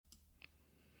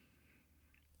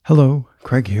Hello,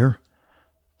 Craig here.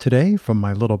 Today, from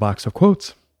my little box of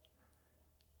quotes: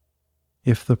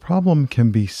 if the problem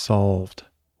can be solved,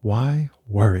 why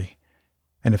worry?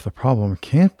 And if the problem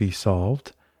can't be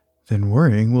solved, then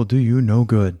worrying will do you no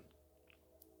good.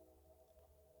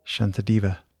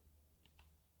 Shantideva.